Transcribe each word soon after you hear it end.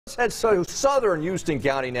Let's head to southern Houston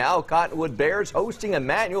County now. Cottonwood Bears hosting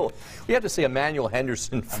Emmanuel. We have to say Emmanuel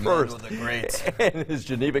Henderson first. The great. And his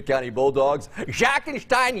Geneva County Bulldogs.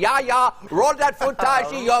 Jackenstein, Yaya, roll that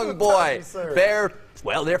footage, young boy. Bears,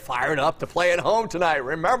 well, they're fired up to play at home tonight.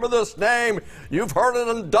 Remember this name. You've heard it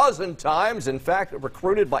a dozen times. In fact,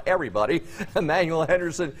 recruited by everybody. Emmanuel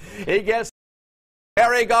Henderson, he gets.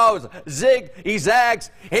 There he goes. Zig, he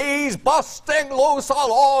zags. He's busting loose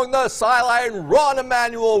along the sideline. Run,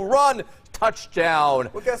 Emmanuel, run. Touchdown.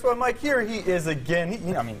 Well, guess what, Mike? Here he is again.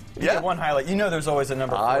 You get one highlight. You know there's always a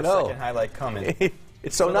number 4-second highlight coming.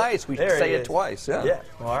 It's so nice. We say it twice. Yeah.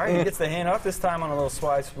 Well, all right. He gets the handoff this time on a little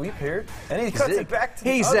slide sweep here, and he cuts it back to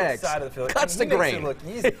the other side of the field. Cuts the grain. Look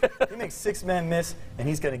easy. He makes 6-man miss, and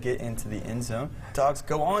he's going to get into the end zone. Dogs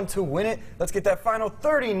go on to win it. Let's get that final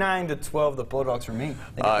 39-12. The Bulldogs for me.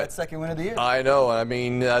 They get that second win of the year. I know. I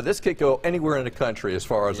mean, this could go anywhere in the country as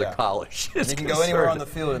far as a college is concerned. He can go anywhere on the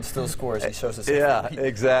field and still score as he shows us. Yeah,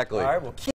 exactly. All right. Well,